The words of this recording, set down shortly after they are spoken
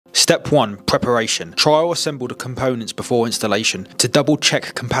Step 1. Preparation. Try or assemble the components before installation to double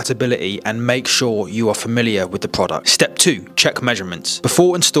check compatibility and make sure you are familiar with the product. Step 2. Check measurements.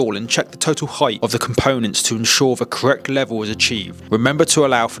 Before installing, check the total height of the components to ensure the correct level is achieved. Remember to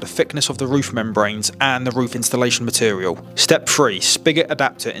allow for the thickness of the roof membranes and the roof installation material. Step 3. Spigot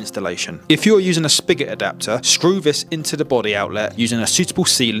adapter installation. If you are using a spigot adapter, screw this into the body outlet using a suitable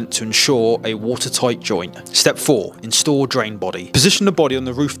sealant to ensure a watertight joint. Step 4. Install drain body. Position the body on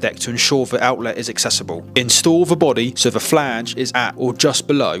the roof deck to ensure the outlet is accessible. Install the body so the flange is at or just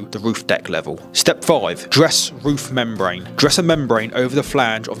below the roof deck level. Step 5. Dress roof membrane. Dress a membrane over the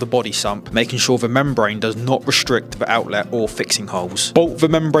flange of the body sump, making sure the membrane does not restrict the outlet or fixing holes. Bolt the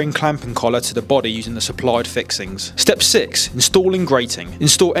membrane clamping collar to the body using the supplied fixings. Step 6. Installing grating.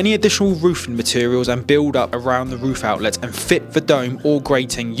 Install any additional roofing materials and build up around the roof outlet and fit the dome or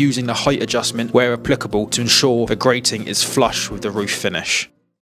grating using the height adjustment where applicable to ensure the grating is flush with the roof finish.